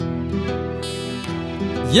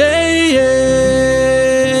Yeah,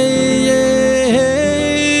 yeah, yeah.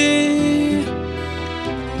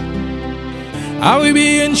 Are we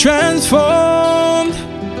being transformed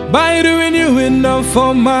by the renewing of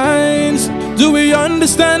our minds? Do we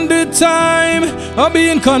understand the time of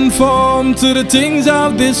being conformed to the things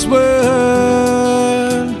of this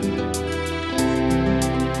world?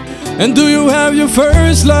 And do you have your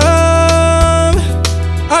first love?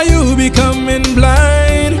 Are you becoming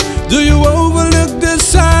blind? Do you overlook the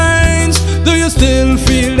signs? Do you still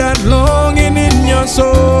feel that longing in your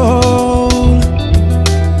soul?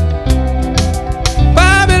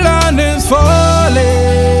 Babylon is falling.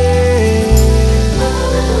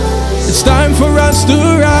 It's time for us to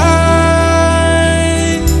rise,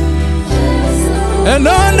 and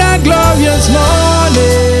on that glorious morning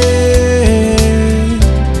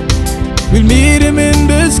we'll meet him in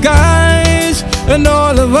the skies, and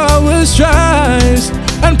all of our strives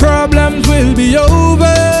and problems will be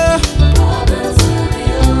over.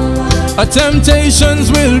 Our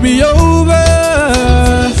temptations will be over.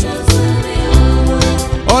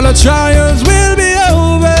 All our trials will be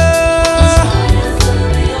over.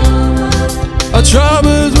 Our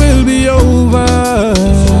troubles will be over.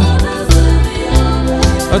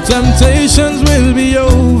 Our temptations will be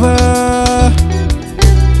over.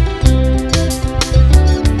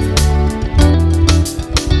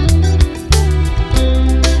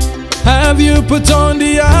 Have you put on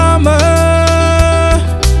the armor?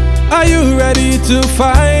 Are you ready to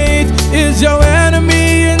fight? Is your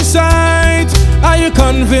enemy in sight? Are you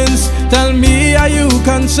convinced? Tell me, are you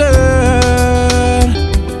concerned?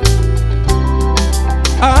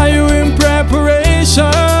 Are you in preparation?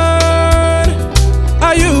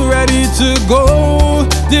 Are you ready to go?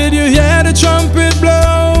 Did you hear the trumpet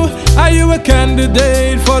blow? Are you a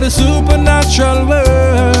candidate for the supernatural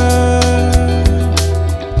world?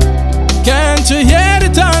 Can't you hear the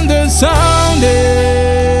thunder sounding?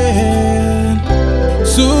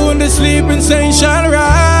 Soon the sleeping saints shall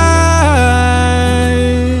rise.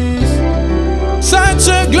 Such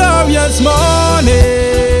a glorious morning,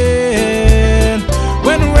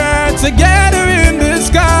 when we're together in the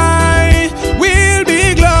sky, we'll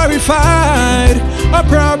be glorified. Our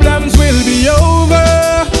problems will be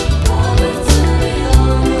over.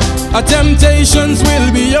 Our temptations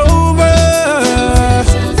will be over.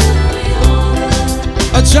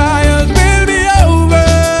 Our trials will be over.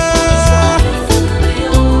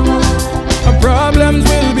 Our problems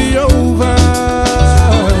will be over.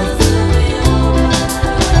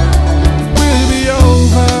 Will be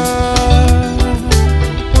over.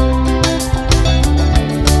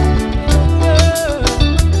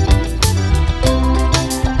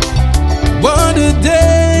 What a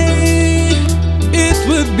day it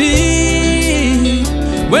would be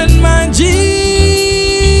when my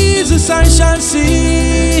Jesus I shall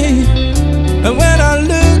see, and when I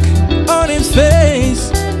look on his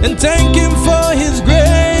face and thank him for his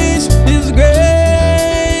grace,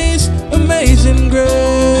 amazing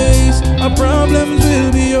grace, our problems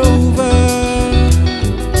will be over.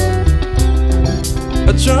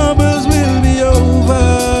 Our troubles will be over.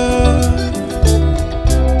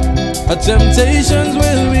 Our temptations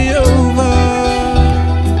will be over.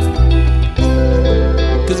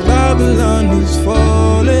 'Cause Babylon is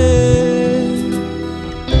falling.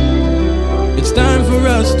 It's time for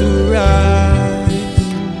us to rise,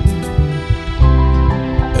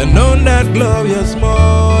 and on that glorious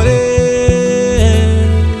morning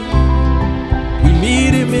we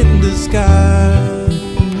meet him in the sky,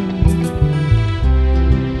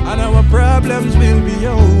 and our problems will be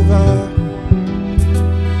over.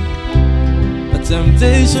 Our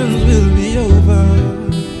temptations will be over.